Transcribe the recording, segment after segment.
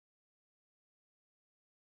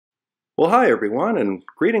Well, hi everyone, and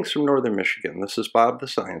greetings from Northern Michigan. This is Bob the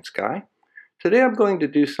Science Guy. Today I'm going to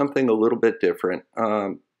do something a little bit different.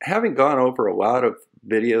 Having gone over a lot of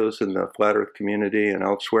videos in the Flat Earth community and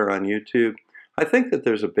elsewhere on YouTube, I think that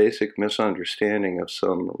there's a basic misunderstanding of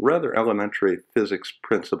some rather elementary physics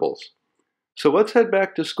principles. So let's head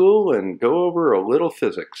back to school and go over a little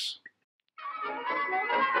physics.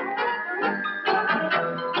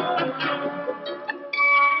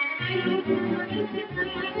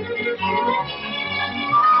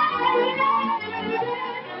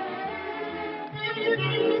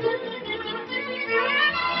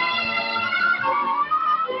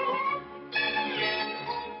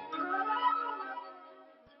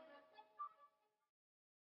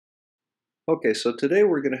 Okay, so today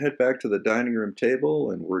we're going to head back to the dining room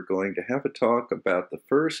table and we're going to have a talk about the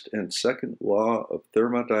first and second law of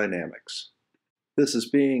thermodynamics. This is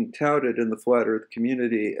being touted in the Flat Earth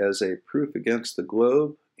community as a proof against the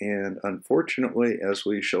globe, and unfortunately, as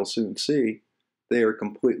we shall soon see, they are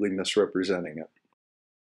completely misrepresenting it.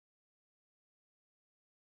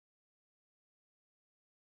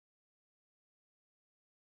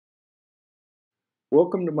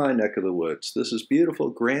 Welcome to my neck of the woods. This is beautiful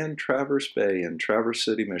Grand Traverse Bay in Traverse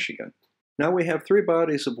City, Michigan. Now we have three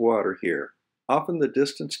bodies of water here. Often the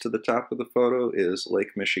distance to the top of the photo is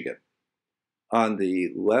Lake Michigan. On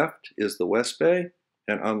the left is the West Bay,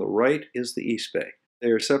 and on the right is the East Bay. They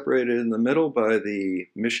are separated in the middle by the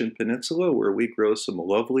Mission Peninsula, where we grow some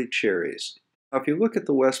lovely cherries. Now, if you look at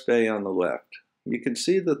the West Bay on the left, you can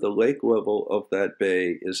see that the lake level of that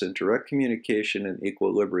bay is in direct communication and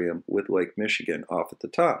equilibrium with Lake Michigan off at the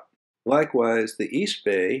top. Likewise, the East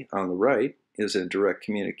Bay on the right is in direct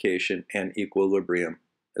communication and equilibrium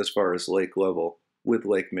as far as lake level with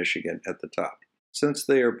Lake Michigan at the top. Since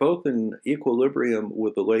they are both in equilibrium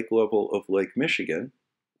with the lake level of Lake Michigan,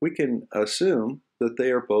 we can assume that they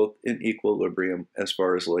are both in equilibrium as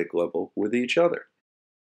far as lake level with each other.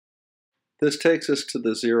 This takes us to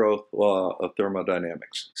the zeroth law of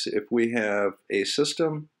thermodynamics. So if we have a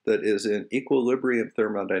system that is in equilibrium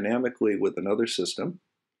thermodynamically with another system,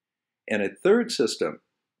 and a third system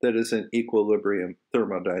that is in equilibrium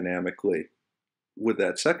thermodynamically with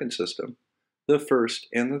that second system, the first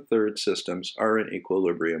and the third systems are in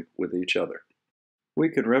equilibrium with each other. We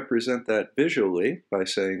can represent that visually by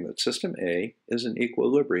saying that System A is in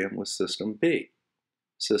equilibrium with System B.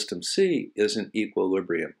 System C is in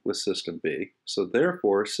equilibrium with System B, so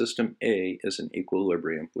therefore System A is in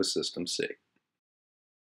equilibrium with System C.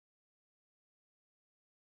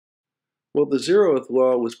 Well, the zeroth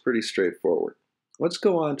law was pretty straightforward. Let's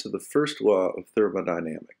go on to the first law of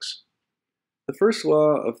thermodynamics. The first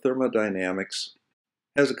law of thermodynamics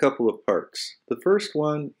has a couple of parts. The first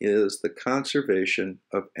one is the conservation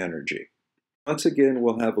of energy. Once again,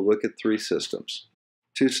 we'll have a look at three systems.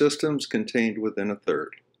 Two systems contained within a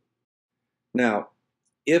third. Now,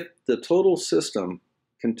 if the total system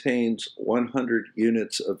contains 100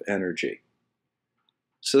 units of energy,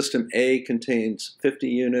 System A contains 50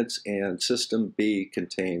 units and System B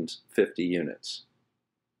contains 50 units.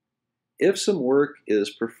 If some work is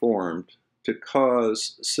performed to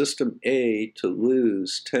cause System A to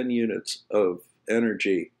lose 10 units of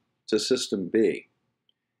energy to System B,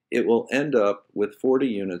 it will end up with 40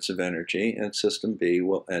 units of energy and System B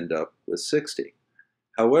will end up with 60.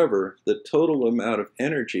 However, the total amount of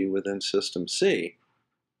energy within System C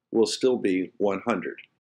will still be 100.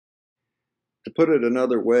 To put it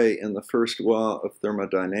another way, in the first law of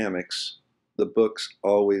thermodynamics, the books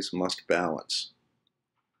always must balance.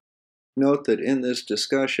 Note that in this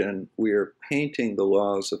discussion, we are painting the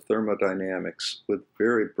laws of thermodynamics with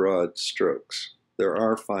very broad strokes. There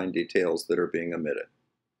are fine details that are being omitted.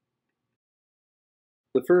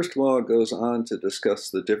 The first law goes on to discuss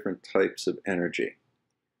the different types of energy.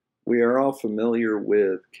 We are all familiar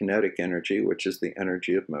with kinetic energy, which is the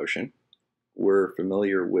energy of motion. We're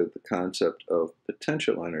familiar with the concept of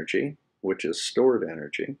potential energy, which is stored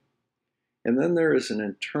energy. And then there is an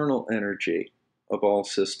internal energy of all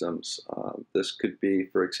systems. This could be,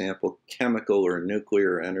 for example, chemical or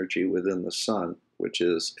nuclear energy within the sun, which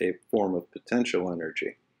is a form of potential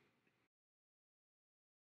energy.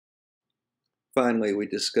 Finally, we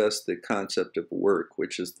discussed the concept of work,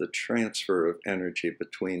 which is the transfer of energy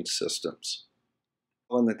between systems.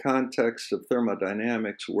 In the context of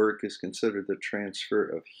thermodynamics, work is considered the transfer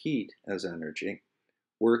of heat as energy.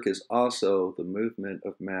 Work is also the movement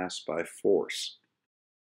of mass by force.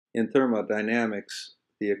 In thermodynamics,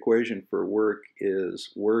 the equation for work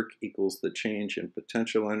is work equals the change in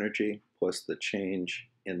potential energy plus the change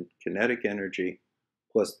in kinetic energy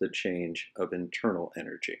plus the change of internal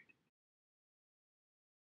energy.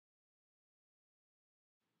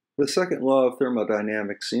 The second law of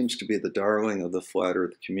thermodynamics seems to be the darling of the flat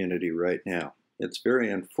Earth community right now. It's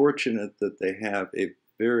very unfortunate that they have a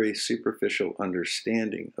very superficial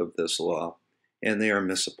understanding of this law, and they are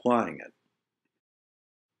misapplying it.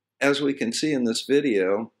 As we can see in this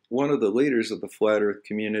video, one of the leaders of the flat Earth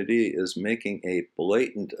community is making a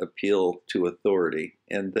blatant appeal to authority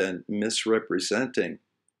and then misrepresenting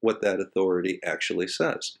what that authority actually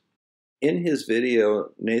says. In his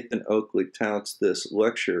video, Nathan Oakley touts this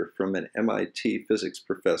lecture from an MIT physics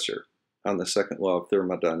professor on the second law of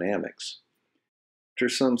thermodynamics. After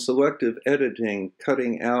some selective editing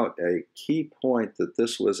cutting out a key point that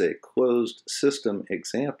this was a closed system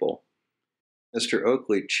example, Mr.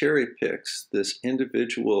 Oakley cherry-picks this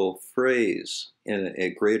individual phrase in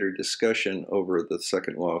a greater discussion over the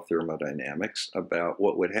second law of thermodynamics about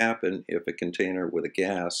what would happen if a container with a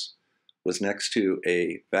gas was next to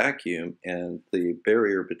a vacuum and the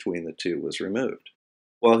barrier between the two was removed.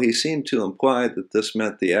 While he seemed to imply that this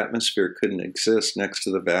meant the atmosphere couldn't exist next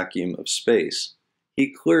to the vacuum of space,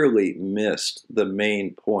 he clearly missed the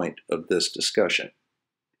main point of this discussion.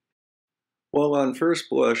 While on first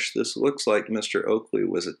blush this looks like Mr. Oakley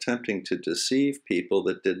was attempting to deceive people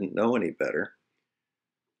that didn't know any better,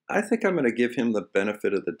 I think I'm going to give him the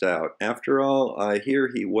benefit of the doubt. After all, I hear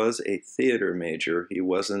he was a theater major. He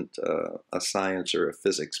wasn't a science or a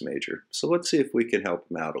physics major. So let's see if we can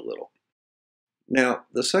help him out a little. Now,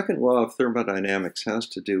 the second law of thermodynamics has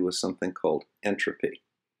to do with something called entropy.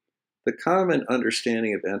 The common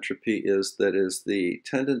understanding of entropy is that is the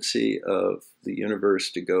tendency of the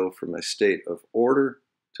universe to go from a state of order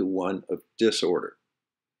to one of disorder,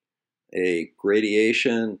 a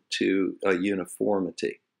gradation to a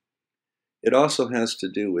uniformity. It also has to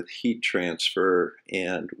do with heat transfer,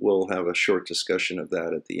 and we'll have a short discussion of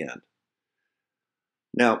that at the end.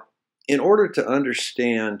 Now, in order to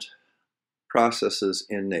understand processes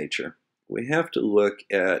in nature, we have to look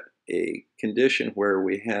at a condition where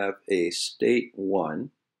we have a state 1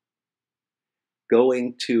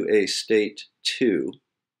 going to a state 2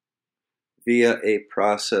 via a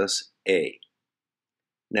process A.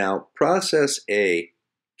 Now, process A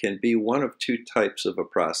can be one of two types of a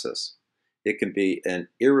process. It can be an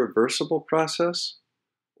irreversible process,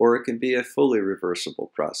 or it can be a fully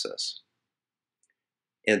reversible process.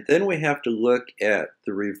 And then we have to look at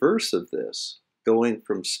the reverse of this, going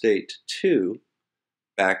from state 2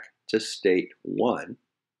 back to state 1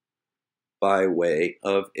 by way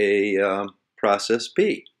of a process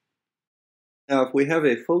B. Now, if we have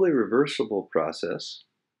a fully reversible process,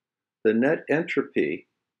 the net entropy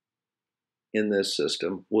in this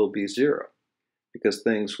system will be 0, because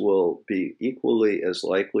things will be equally as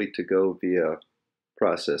likely to go via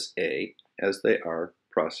process A as they are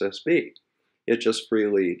process B. It just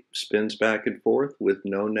freely spins back and forth with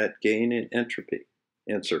no net gain in entropy,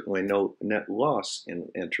 and certainly no net loss in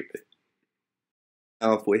entropy.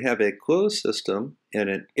 Now, if we have a closed system in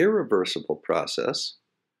an irreversible process,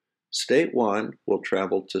 state 1 will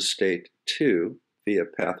travel to state 2 via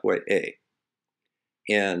pathway A,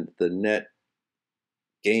 and the net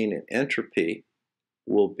gain in entropy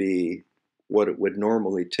will be what it would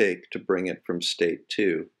normally take to bring it from state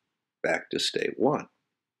 2 back to state 1.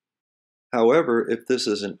 However, if this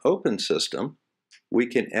is an open system, we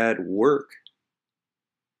can add work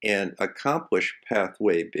and accomplish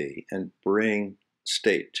pathway B and bring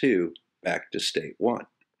state 2 back to state 1.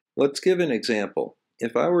 Let's give an example.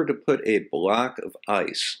 If I were to put a block of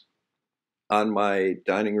ice on my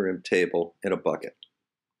dining room table in a bucket,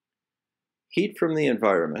 heat from the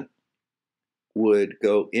environment would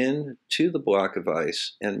go into the block of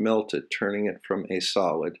ice and melt it, turning it from a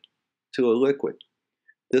solid to a liquid.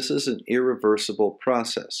 This is an irreversible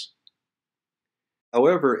process.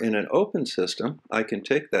 However, in an open system, I can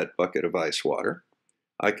take that bucket of ice water,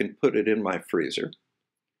 I can put it in my freezer.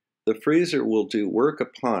 The freezer will do work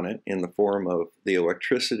upon it in the form of the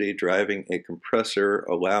electricity driving a compressor,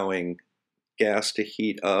 allowing gas to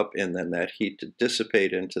heat up, and then that heat to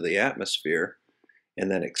dissipate into the atmosphere, and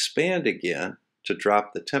then expand again to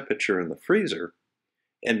drop the temperature in the freezer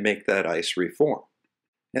and make that ice reform.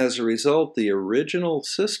 As a result, the original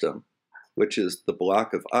system, which is the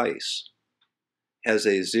block of ice, has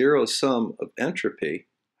a zero sum of entropy.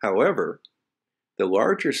 However, the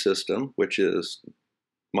larger system, which is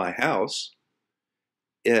my house,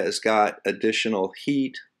 has got additional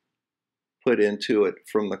heat put into it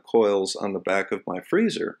from the coils on the back of my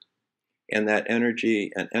freezer, and that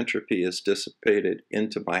energy and entropy is dissipated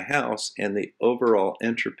into my house, and the overall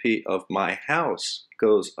entropy of my house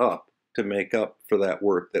goes up to make up for that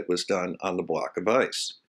work that was done on the block of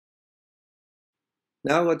ice.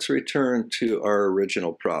 Now let's return to our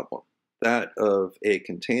original problem. that of a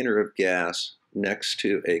container of gas next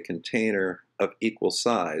to a container of equal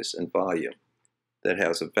size and volume that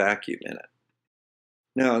has a vacuum in it.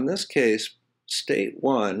 Now, in this case, state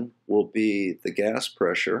 1 will be the gas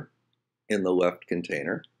pressure in the left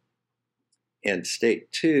container, and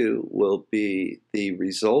state 2 will be the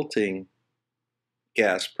resulting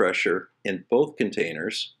gas pressure in both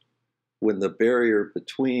containers when the barrier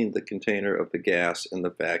between the container of the gas and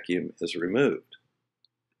the vacuum is removed.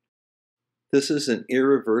 This is an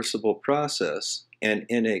irreversible process, and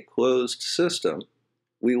in a closed system,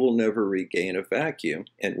 we will never regain a vacuum,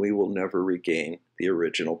 and we will never regain the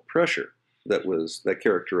original pressure that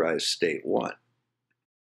characterized state 1.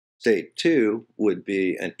 State 2 would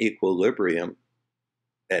be an equilibrium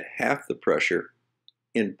at half the pressure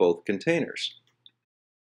in both containers.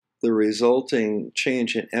 The resulting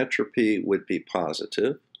change in entropy would be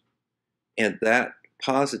positive, and that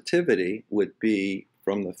positivity would be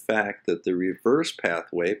from the fact that the reverse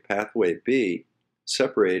pathway, pathway B,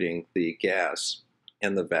 separating the gas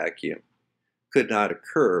and the vacuum, could not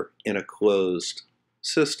occur in a closed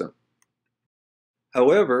system.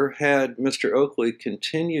 However, had Mr. Oakley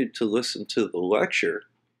continued to listen to the lecture,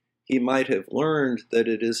 he might have learned that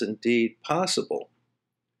it is indeed possible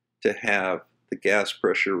to have the gas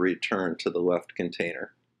pressure return to the left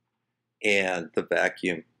container and the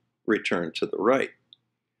vacuum return to the right.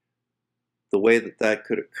 The way that that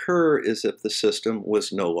could occur is if the system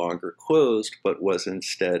was no longer closed, but was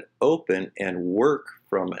instead open, and work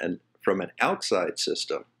from an outside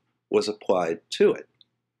system was applied to it.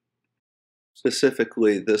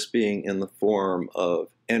 Specifically, this being in the form of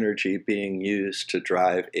energy being used to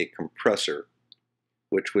drive a compressor,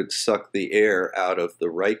 which would suck the air out of the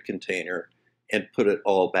right container and put it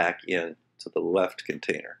all back in to the left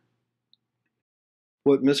container.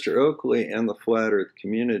 What Mr. Oakley and the Flat Earth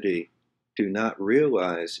community do not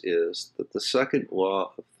realize is that the second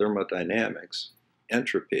law of thermodynamics,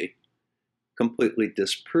 entropy, completely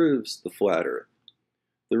disproves the flat Earth.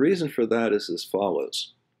 The reason for that is as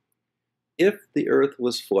follows. If the Earth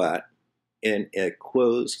was flat in a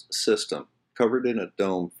closed system, covered in a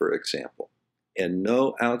dome, for example, and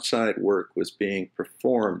no outside work was being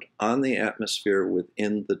performed on the atmosphere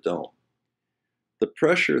within the dome, the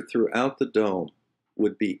pressure throughout the dome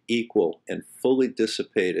would be equal and fully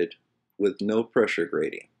dissipated with no pressure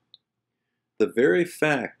gradient. The very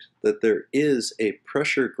fact that there is a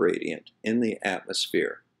pressure gradient in the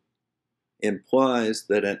atmosphere implies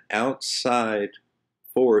that an outside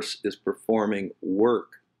force is performing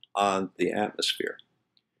work on the atmosphere.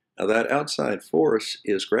 Now, that outside force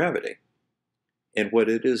is gravity. And what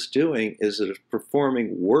it is doing is it is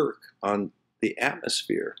performing work on the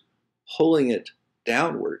atmosphere, pulling it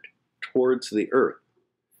downward towards the Earth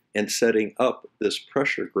and setting up this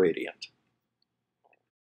pressure gradient.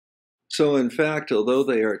 So in fact, although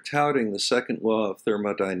they are touting the second law of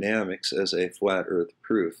thermodynamics as a flat Earth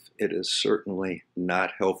proof, it is certainly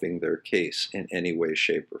not helping their case in any way,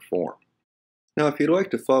 shape, or form. Now, if you'd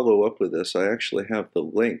like to follow up with this, I actually have the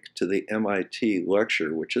link to the MIT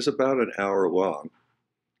lecture, which is about an hour long,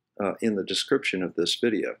 in the description of this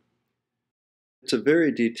video. It's a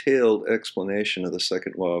very detailed explanation of the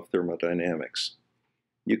second law of thermodynamics.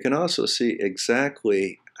 You can also see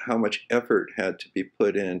exactly how much effort had to be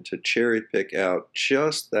put in to cherry pick out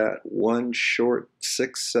just that one short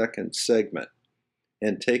 6-second segment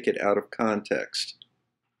and take it out of context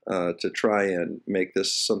to try and make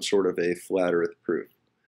this some sort of a flat Earth proof.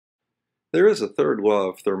 There is a third law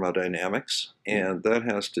of thermodynamics, and that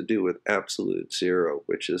has to do with absolute zero,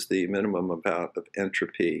 which is the minimum amount of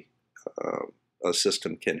entropy a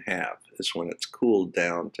system can have, is when it's cooled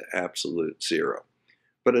down to absolute zero.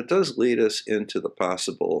 But it does lead us into the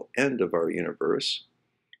possible end of our universe,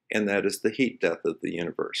 and that is the heat death of the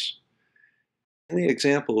universe. In the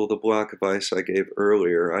example of the block of ice I gave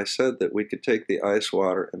earlier, I said that we could take the ice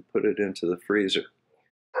water and put it into the freezer.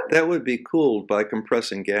 That would be cooled by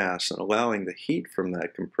compressing gas and allowing the heat from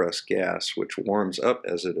that compressed gas, which warms up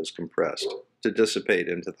as it is compressed, to dissipate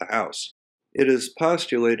into the house. It is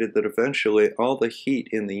postulated that eventually all the heat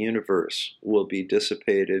in the universe will be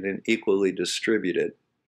dissipated and equally distributed.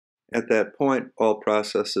 At that point, all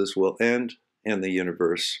processes will end, and the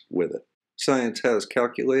universe with it. Science has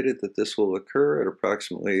calculated that this will occur at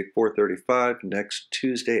approximately 4:35 next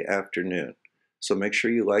Tuesday afternoon. So make sure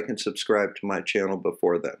you like and subscribe to my channel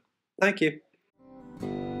before then. Thank you.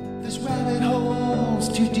 This rabbit hole's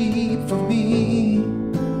too deep for me.